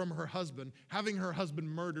her from her husband, having her husband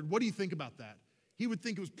murdered. What do you think about that? He would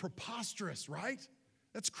think it was preposterous, right?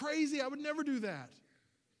 That's crazy. I would never do that.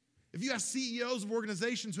 If you ask CEOs of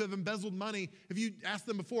organizations who have embezzled money, if you asked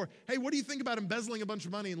them before, hey, what do you think about embezzling a bunch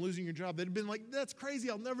of money and losing your job? They'd have been like, that's crazy.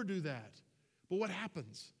 I'll never do that. But what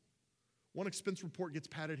happens? One expense report gets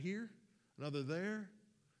padded here, another there.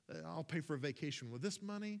 I'll pay for a vacation with this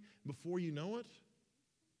money. Before you know it,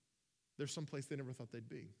 there's someplace they never thought they'd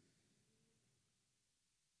be.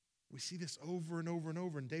 We see this over and over and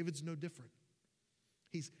over, and David's no different.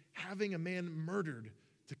 He's having a man murdered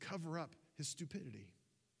to cover up his stupidity.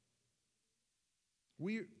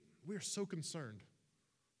 We are so concerned.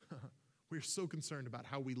 We are so concerned about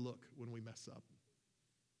how we look when we mess up.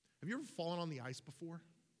 Have you ever fallen on the ice before?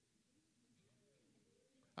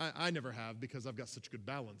 I never have, because I've got such good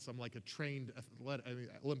balance. I'm like a trained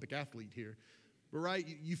Olympic athlete here. But right,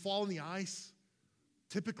 you fall on the ice.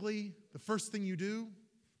 Typically, the first thing you do,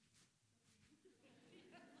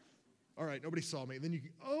 all right, nobody saw me. Then you,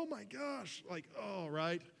 oh my gosh, like, oh,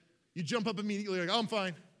 right? You jump up immediately, like, oh, I'm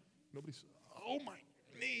fine. Nobody saw, oh my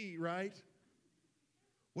knee, right?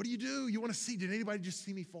 What do? You want to see, did anybody just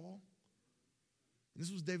see me fall? And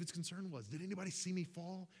this was David's concern was, did anybody see me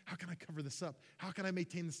fall? How can I cover this up? How can I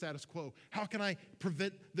maintain the status quo? How can I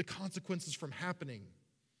prevent the consequences from happening?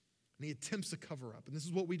 And he attempts to cover up. And this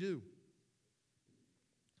is what we do.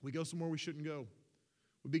 We go somewhere we shouldn't go.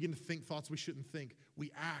 We begin to think thoughts we shouldn't think.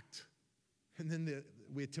 We act. And then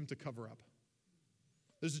we attempt to cover up.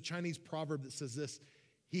 There's a Chinese proverb that says this: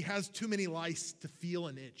 he has too many lice to feel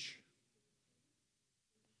an itch.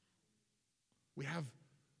 We have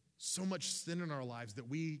so much sin in our lives that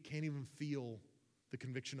we can't even feel the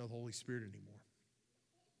conviction of the Holy Spirit anymore.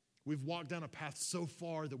 We've walked down a path so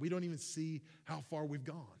far that we don't even see how far we've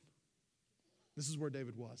gone. This is where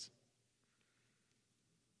David was.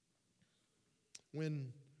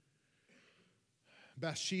 When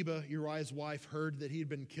Bathsheba, Uriah's wife, heard that he had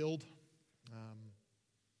been killed,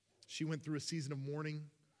 she went through a season of mourning,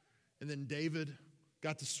 and then David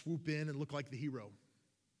got to swoop in and look like the hero.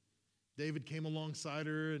 David came alongside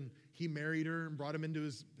her and he married her and brought him into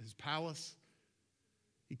his palace.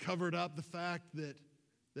 He covered up the fact that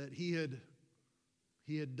he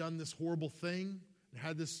had done this horrible thing and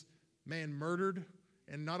had this man murdered.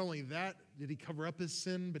 And not only that did he cover up his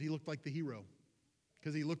sin, but he looked like the hero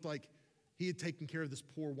because he looked like he had taken care of this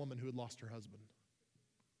poor woman who had lost her husband.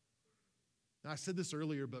 Now, I said this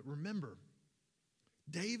earlier, but remember,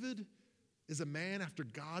 David is a man after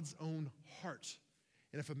God's own heart.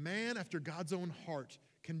 And if a man after God's own heart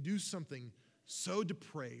can do something so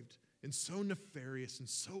depraved and so nefarious and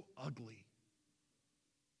so ugly,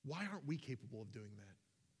 why aren't we capable of doing that?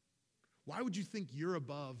 Why would you think you're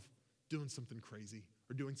above doing something crazy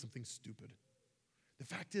or doing something stupid? The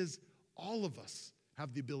fact is, all of us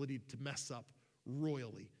have the ability to mess up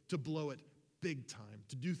royally, to blow it big time,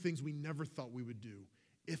 to do things we never thought we would do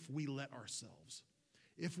if we let ourselves.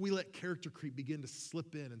 If we let character creep begin to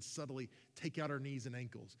slip in and subtly take out our knees and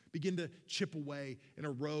ankles, begin to chip away and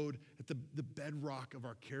erode at the bedrock of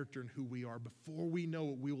our character and who we are, before we know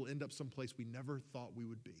it, we will end up someplace we never thought we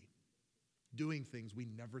would be, doing things we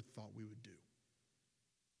never thought we would do.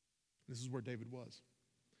 This is where David was.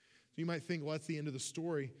 So you might think, well, that's the end of the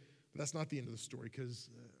story, but that's not the end of the story, because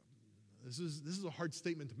this is a hard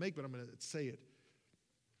statement to make, but I'm going to say it.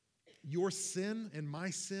 Your sin and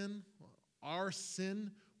my sin, our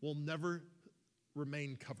sin will never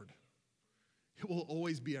remain covered. It will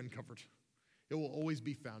always be uncovered. It will always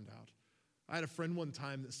be found out. I had a friend one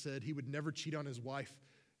time that said he would never cheat on his wife.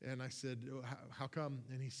 And I said, how come?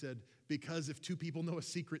 And he said, because if two people know a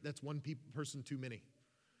secret, that's one person too many.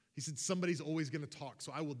 He said, somebody's always going to talk,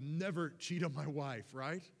 so I will never cheat on my wife,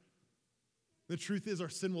 right? The truth is our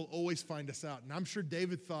sin will always find us out. And I'm sure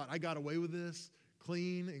David thought, I got away with this,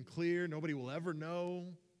 clean and clear. Nobody will ever know.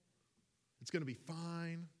 It's going to be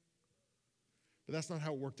fine. But that's not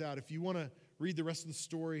how it worked out. If you want to read the rest of the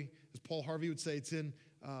story, as Paul Harvey would say, it's in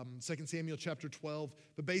 2 Samuel chapter 12.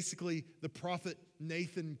 But basically, the prophet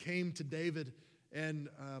Nathan came to David, and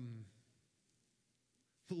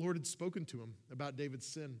the Lord had spoken to him about David's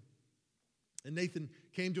sin. And Nathan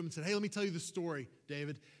came to him and said, hey, let me tell you the story,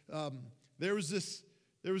 David. There was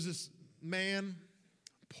this man,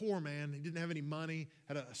 poor man. He didn't have any money,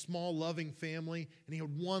 had a small, loving family, and he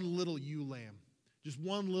had one little ewe lamb, just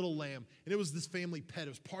one little lamb. And it was this family pet. It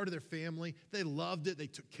was part of their family. They loved it. They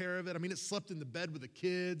took care of it. I mean, it slept in the bed with the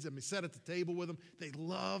kids. I mean, sat at the table with them. They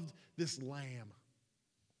loved this lamb.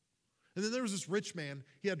 And then there was this rich man.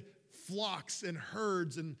 He had flocks and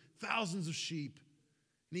herds and thousands of sheep.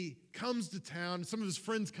 And he comes to town. Some of his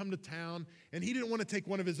friends come to town, and he didn't want to take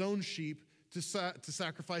one of his own sheep to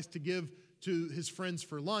sacrifice, to give to his friends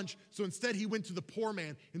for lunch. So instead, he went to the poor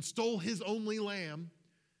man and stole his only lamb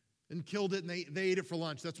and killed it, and they ate it for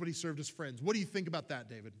lunch. That's what he served his friends. What do you think about that,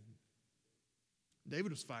 David?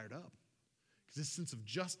 David was fired up because his sense of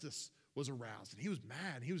justice was aroused, and he was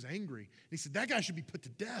mad. He was angry. And he said, that guy should be put to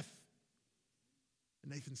death.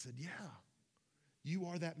 And Nathan said, yeah, you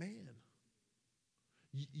are that man.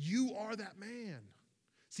 You are that man.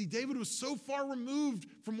 See, David was so far removed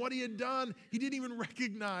from what he had done, he didn't even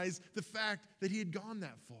recognize the fact that he had gone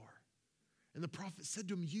that far. And the prophet said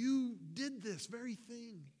to him, you did this very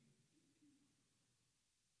thing.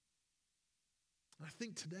 And I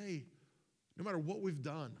think today, no matter what we've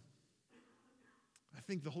done, I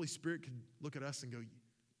think the Holy Spirit could look at us and go,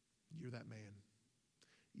 you're that man.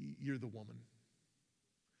 You're the woman.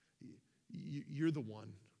 You're the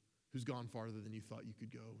one who's gone farther than you thought you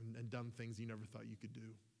could go and done things you never thought you could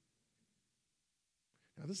do.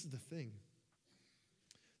 Now, this is the thing.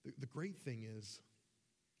 The great thing is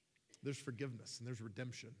there's forgiveness and there's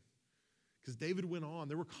redemption. Because David went on.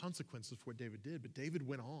 There were consequences for what David did, but David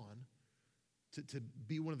went on to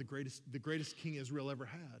be one of the greatest king Israel ever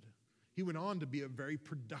had. He went on to be a very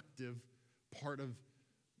productive part of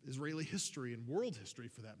Israeli history and world history,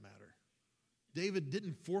 for that matter. David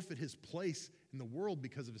didn't forfeit his place in the world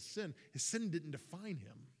because of his sin. His sin didn't define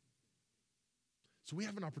him. So we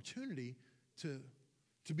have an opportunity to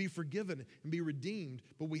be forgiven and be redeemed,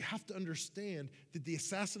 but we have to understand that the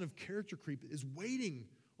assassin of character creep is waiting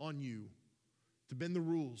on you to bend the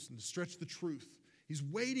rules and to stretch the truth. He's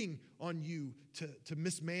waiting on you to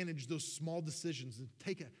mismanage those small decisions and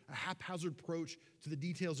take a haphazard approach to the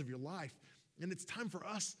details of your life. And it's time for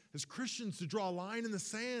us as Christians to draw a line in the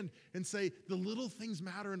sand and say, the little things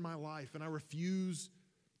matter in my life, and I refuse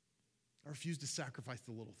to sacrifice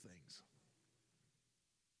the little things.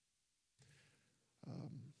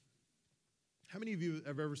 How many of you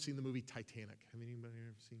have ever seen the movie Titanic? Have anybody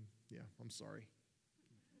ever seen? Yeah, I'm sorry.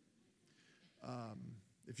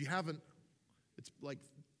 If you haven't, it's like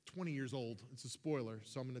 20 years old. It's a spoiler,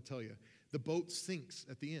 so I'm going to tell you. The boat sinks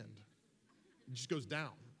at the end. It just goes down.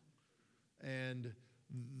 And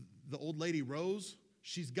the old lady, Rose,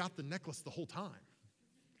 she's got the necklace the whole time.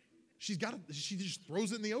 She just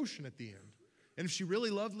throws it in the ocean at the end. And if she really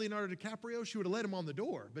loved Leonardo DiCaprio, she would have let him on the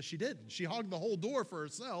door, but she didn't. She hogged the whole door for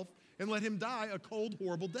herself and let him die a cold,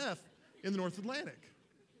 horrible death in the North Atlantic.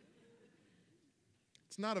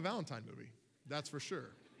 It's not a Valentine movie, that's for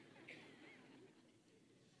sure.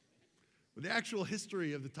 But the actual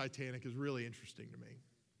history of the Titanic is really interesting to me.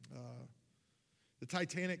 The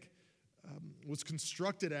Titanic was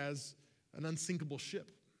constructed as an unsinkable ship.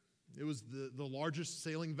 It was the largest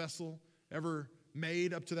sailing vessel ever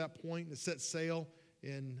made up to that point. It set sail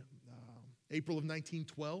in April of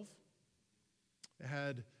 1912. It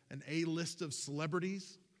had an A-list of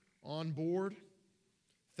celebrities on board,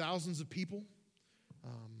 thousands of people,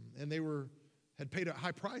 and they had paid a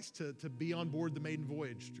high price to be on board the maiden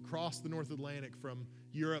voyage, to cross the North Atlantic from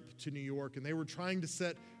Europe to New York, and they were trying to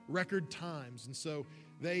set record times. And so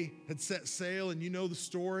they had set sail, and you know the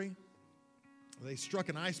story. They struck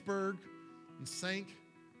an iceberg and sank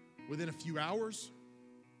within a few hours.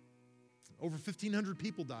 Over 1,500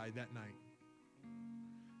 people died that night.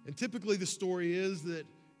 And typically the story is that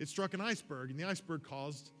it struck an iceberg, and the iceberg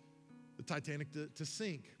caused the Titanic to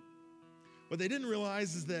sink. What they didn't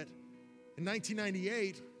realize is that in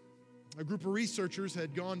 1998, a group of researchers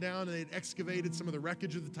had gone down and they'd excavated some of the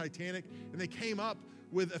wreckage of the Titanic, and they came up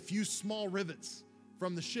with a few small rivets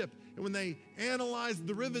from the ship. And when they analyzed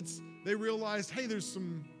the rivets, they realized, hey, there's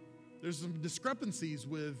some discrepancies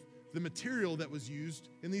with the material that was used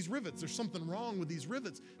in these rivets. There's something wrong with these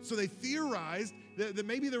rivets. So they theorized that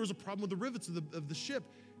maybe there was a problem with the rivets of the ship,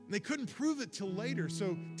 and they couldn't prove it till later.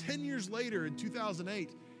 So 10 years later, in 2008,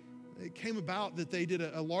 it came about that they did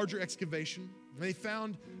a larger excavation, and they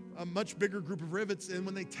found a much bigger group of rivets. And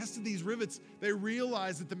when they tested these rivets, they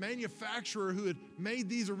realized that the manufacturer who had made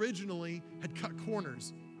these originally had cut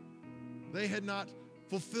corners. They had not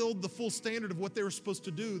fulfilled the full standard of what they were supposed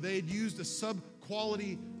to do. They had used a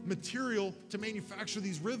sub-quality material to manufacture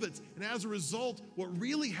these rivets. And as a result, what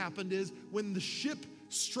really happened is when the ship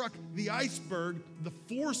struck the iceberg, the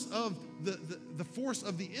force of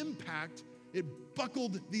the impact, it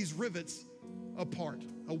buckled these rivets apart,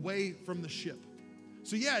 away from the ship.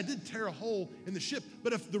 So yeah, it did tear a hole in the ship,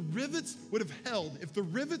 but if the rivets would have held, if the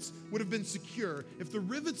rivets would have been secure, if the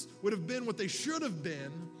rivets would have been what they should have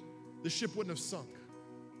been, the ship wouldn't have sunk.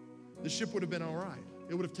 The ship would have been all right.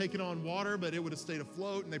 It would have taken on water, but it would have stayed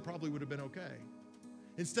afloat, and they probably would have been okay.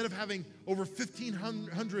 Instead of having over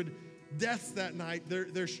 1,500 deaths that night,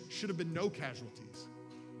 there should have been no casualties.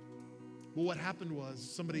 Well, what happened was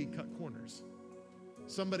somebody cut corners.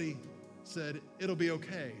 Somebody said, it'll be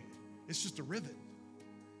okay. It's just a rivet.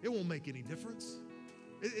 It won't make any difference.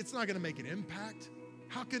 It's not going to make an impact.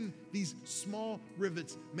 How can these small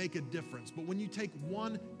rivets make a difference? But when you take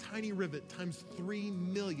one tiny rivet times 3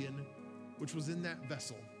 million, which was in that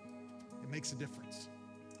vessel, it makes a difference.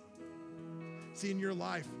 See, in your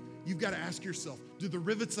life, you've got to ask yourself, do the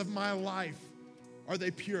rivets of my life, are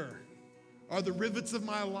they pure? Are the rivets of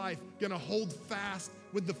my life going to hold fast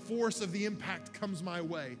when the force of the impact comes my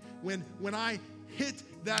way? When I hit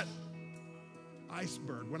that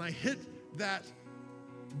iceberg, when I hit that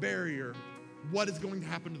barrier, what is going to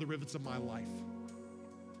happen to the rivets of my life?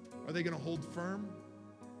 Are they going to hold firm,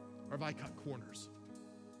 or have I cut corners?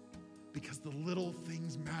 Because the little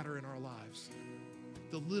things matter in our lives.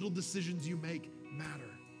 The little decisions you make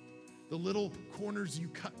matter. The little corners you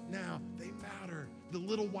cut now, they matter. The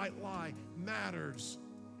little white lie matters.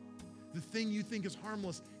 The thing you think is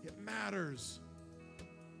harmless, it matters.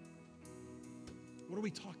 What are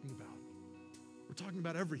we talking about? We're talking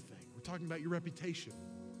about everything. We're talking about your reputation.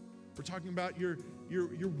 We're talking about your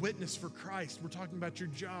witness for Christ. We're talking about your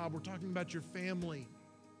job. We're talking about your family.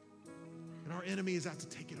 And our enemy is out to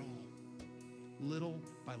take it all, little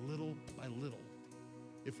by little by little,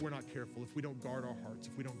 if we're not careful, if we don't guard our hearts,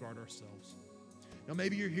 if we don't guard ourselves. Now,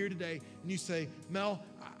 maybe you're here today and you say, Mel,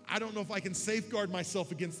 I don't know if I can safeguard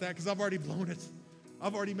myself against that because I've already blown it.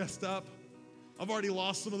 I've already messed up. I've already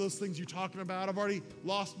lost some of those things you're talking about. I've already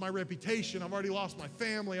lost my reputation. I've already lost my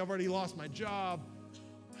family. I've already lost my job.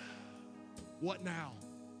 What now?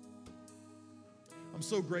 I'm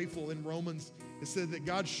so grateful. In Romans, it said that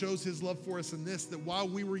God shows his love for us in this, that while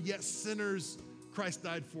we were yet sinners, Christ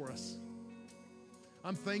died for us.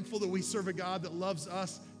 I'm thankful that we serve a God that loves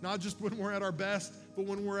us, not just when we're at our best, but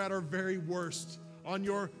when we're at our very worst. On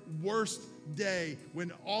your worst day,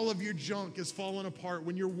 when all of your junk is falling apart,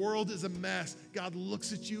 when your world is a mess, God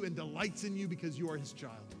looks at you and delights in you because you are his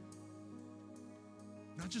child.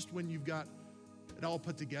 Not just when you've got it all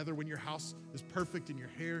put together, when your house is perfect and your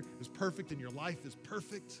hair is perfect and your life is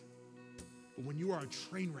perfect, but But when you are a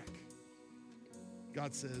train wreck,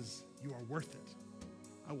 God says, you are worth it.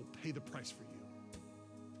 I will pay the price for you.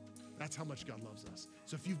 That's how much God loves us.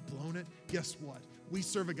 So if you've blown it, guess what? We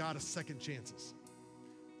serve a God of second chances.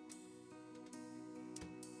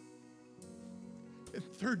 And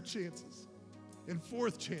third chances. And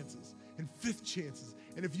fourth chances. And fifth chances.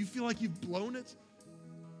 And if you feel like you've blown it,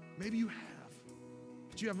 maybe you have.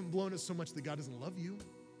 But you haven't blown it so much that God doesn't love you.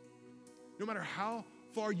 No matter how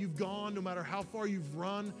far you've gone, no matter how far you've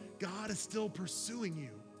run, God is still pursuing you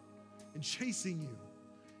and chasing you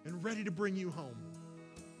and ready to bring you home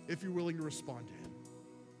if you're willing to respond to him.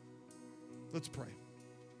 Let's pray.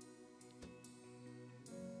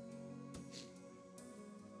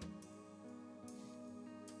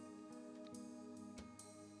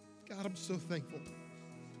 God, I'm so thankful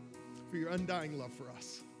for your undying love for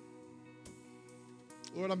us.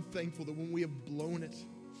 Lord, I'm thankful that when we have blown it,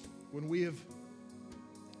 when we have,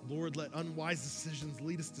 Lord, let unwise decisions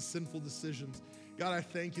lead us to sinful decisions, God, I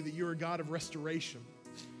thank you that you're a God of restoration.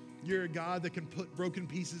 You're a God that can put broken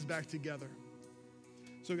pieces back together.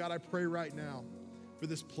 So God, I pray right now for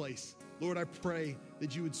this place. Lord, I pray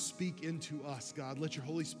that you would speak into us, God. Let your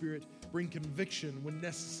Holy Spirit bring conviction when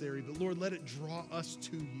necessary, but Lord, let it draw us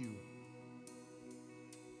to you.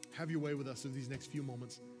 Have your way with us in these next few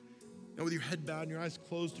moments. Now, with your head bowed and your eyes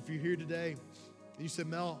closed, if you're here today and you said,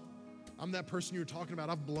 Mel, I'm that person you were talking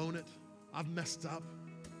about. I've blown it. I've messed up.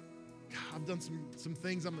 God, I've done some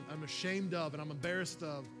things I'm ashamed of and I'm embarrassed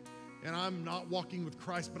of, and I'm not walking with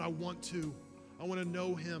Christ, but I want to. I want to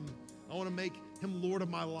know him. I want to make him Lord of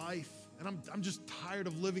my life. And I'm just tired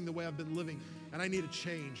of living the way I've been living, and I need a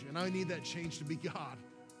change, and I need that change to be God.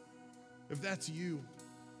 If that's you,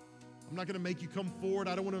 I'm not going to make you come forward.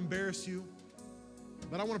 I don't want to embarrass you,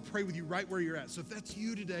 but I want to pray with you right where you're at. So if that's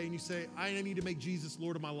you today and you say, I need to make Jesus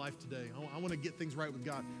Lord of my life today, I want to get things right with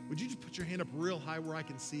God, would you just put your hand up real high where I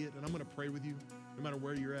can see it, and I'm going to pray with you no matter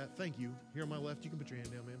where you're at. Thank you. Here on my left, you can put your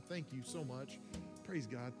hand down, man. Thank you so much. Praise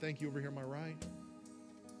God. Thank you over here on my right.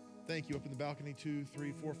 Thank you up in the balcony, 2,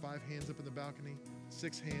 3, 4, 5 hands up in the balcony,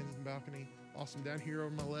 6 hands in the balcony. Awesome. Down here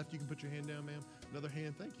on my left, you can put your hand down, ma'am. Another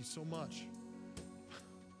hand. Thank you so much.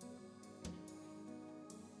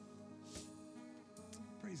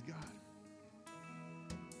 Praise God.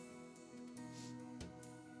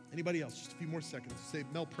 Anybody else? Just a few more seconds. Say,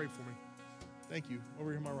 Mel, pray for me. Thank you.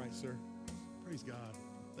 Over here on my right, sir. Praise God.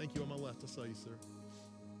 Thank you on my left. I saw you, sir.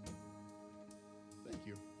 Thank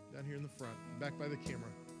you. Down here in the front, back by the camera.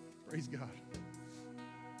 Praise God.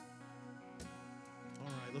 All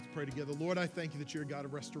right, let's pray together. Lord, I thank you that you're a God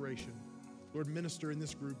of restoration. Lord, minister in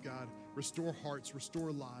this group, God. Restore hearts,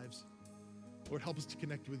 restore lives. Lord, help us to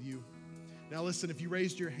connect with you. Now listen, if you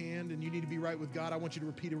raised your hand and you need to be right with God, I want you to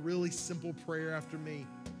repeat a really simple prayer after me.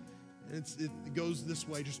 And it goes this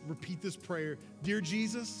way. Just repeat this prayer. Dear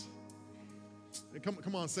Jesus,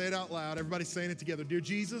 come on, say it out loud. Everybody's saying it together. Dear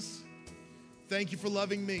Jesus, thank you for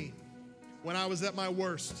loving me when I was at my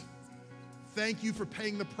worst. Thank you for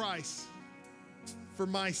paying the price for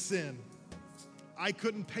my sin. I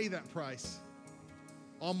couldn't pay that price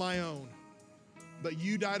on my own, but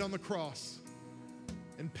you died on the cross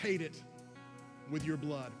and paid it with your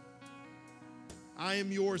blood. I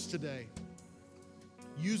am yours today.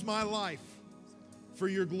 Use my life for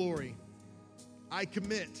your glory. I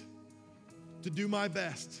commit to do my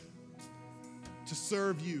best to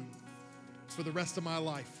serve you for the rest of my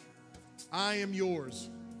life. I am yours.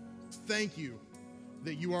 Thank you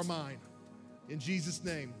that you are mine. In Jesus'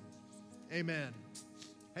 name, amen.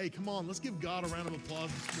 Hey, come on, let's give God a round of applause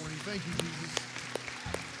this morning. Thank you, Jesus.